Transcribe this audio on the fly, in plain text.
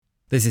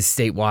This is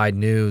statewide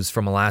news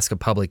from Alaska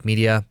Public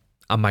Media.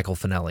 I'm Michael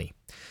Finelli.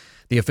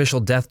 The official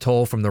death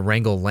toll from the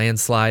Wrangell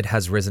landslide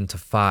has risen to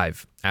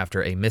 5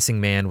 after a missing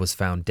man was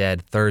found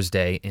dead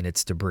Thursday in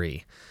its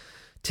debris.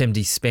 Tim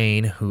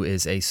Despain, who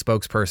is a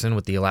spokesperson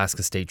with the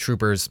Alaska State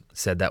Troopers,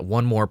 said that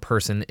one more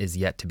person is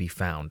yet to be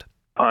found.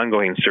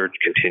 Ongoing search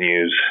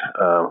continues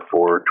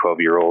for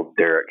 12-year-old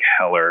Derek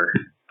Heller,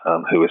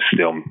 who is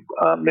still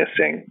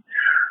missing.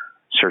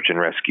 Search and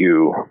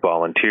rescue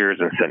volunteers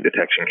and scent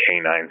detection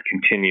canines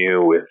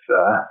continue with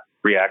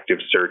reactive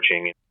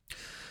searching.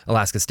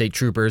 Alaska State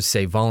Troopers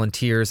say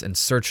volunteers and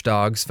search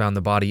dogs found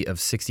the body of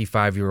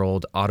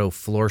 65-year-old Otto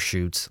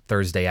Floorschutz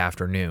Thursday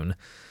afternoon.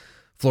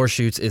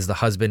 Floorschutz is the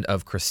husband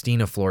of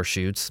Christina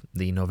Floorschutz,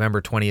 the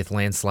November 20th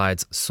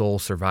landslide's sole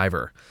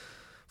survivor.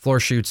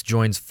 Floorschutz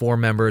joins 4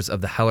 members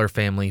of the Heller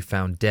family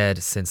found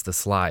dead since the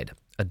slide,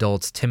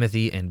 adults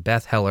Timothy and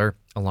Beth Heller,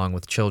 along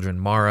with children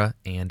Mara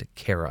and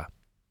Kara.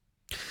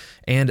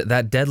 And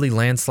that deadly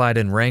landslide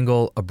in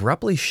Wrangell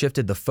abruptly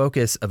shifted the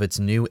focus of its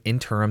new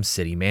interim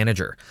city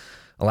manager.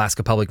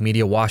 Alaska Public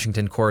Media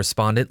Washington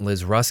correspondent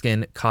Liz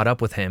Ruskin caught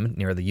up with him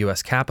near the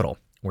U.S. Capitol,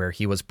 where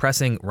he was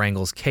pressing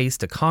Wrangell's case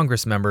to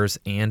Congress members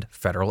and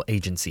federal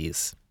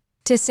agencies.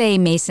 To say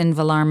Mason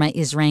Villarma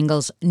is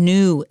Wrangell's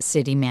new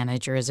city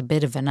manager is a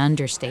bit of an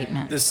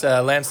understatement. This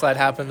landslide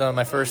happened on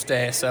my first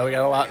day, so we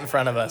got a lot in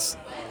front of us.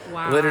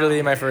 Wow.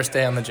 Literally my first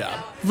day on the job.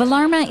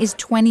 Villarma is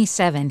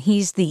 27.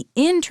 He's the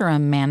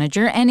interim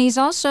manager, and he's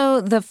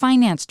also the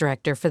finance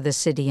director for the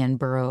city and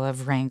borough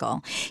of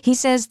Wrangell. He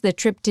says the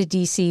trip to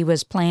D.C.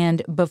 was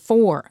planned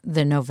before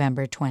the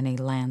November 20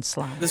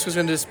 landslide. This was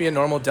going to just be a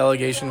normal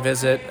delegation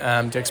visit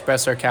to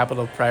express our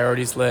capital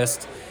priorities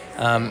list.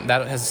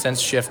 That has since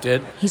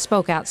shifted. He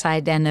spoke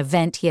outside an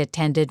event he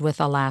attended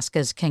with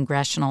Alaska's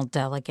congressional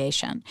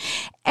delegation.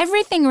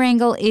 Everything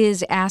Wrangell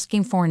is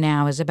asking for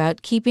now is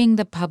about keeping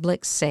the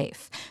public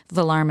safe.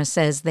 Villarma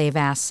says they've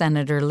asked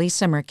Senator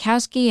Lisa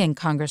Murkowski and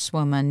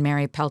Congresswoman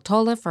Mary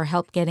Peltola for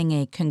help getting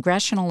a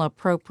congressional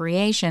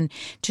appropriation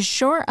to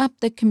shore up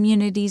the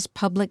community's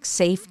public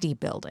safety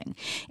building.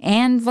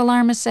 And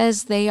Villarma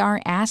says they are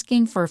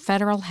asking for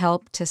federal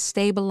help to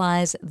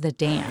stabilize the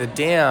dam. The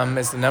dam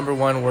is the number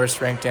one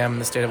worst ranked dam in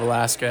the state of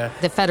Alaska.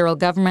 The federal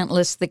government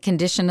lists the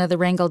condition of the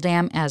Wrangell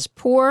Dam as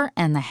poor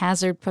and the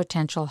hazard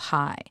potential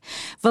high.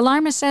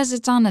 Villarma says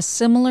it's on a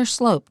similar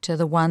slope to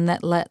the one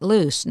that let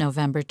loose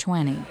November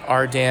 20.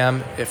 Our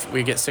dam, if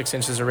we get 6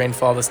 inches of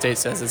rainfall, the state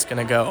says it's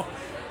going to go.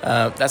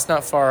 That's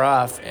not far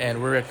off,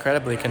 and we're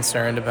incredibly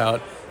concerned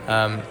about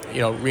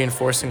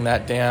reinforcing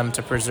that dam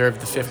to preserve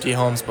the 50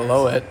 homes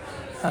below it,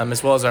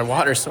 as well as our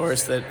water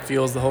source that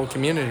fuels the whole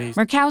community.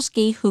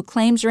 Murkowski, who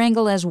claims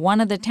Wrangell as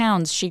one of the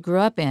towns she grew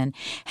up in,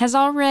 has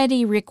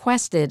already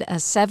requested a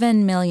 $7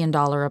 million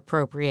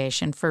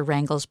appropriation for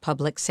Wrangell's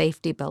public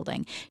safety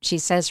building. She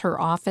says her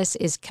office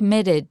is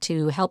committed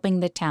to helping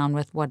the town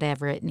with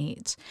whatever it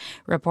needs.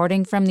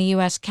 Reporting from the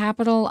U.S.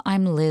 Capitol,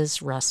 I'm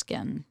Liz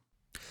Ruskin.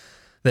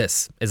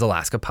 This is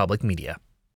Alaska Public Media.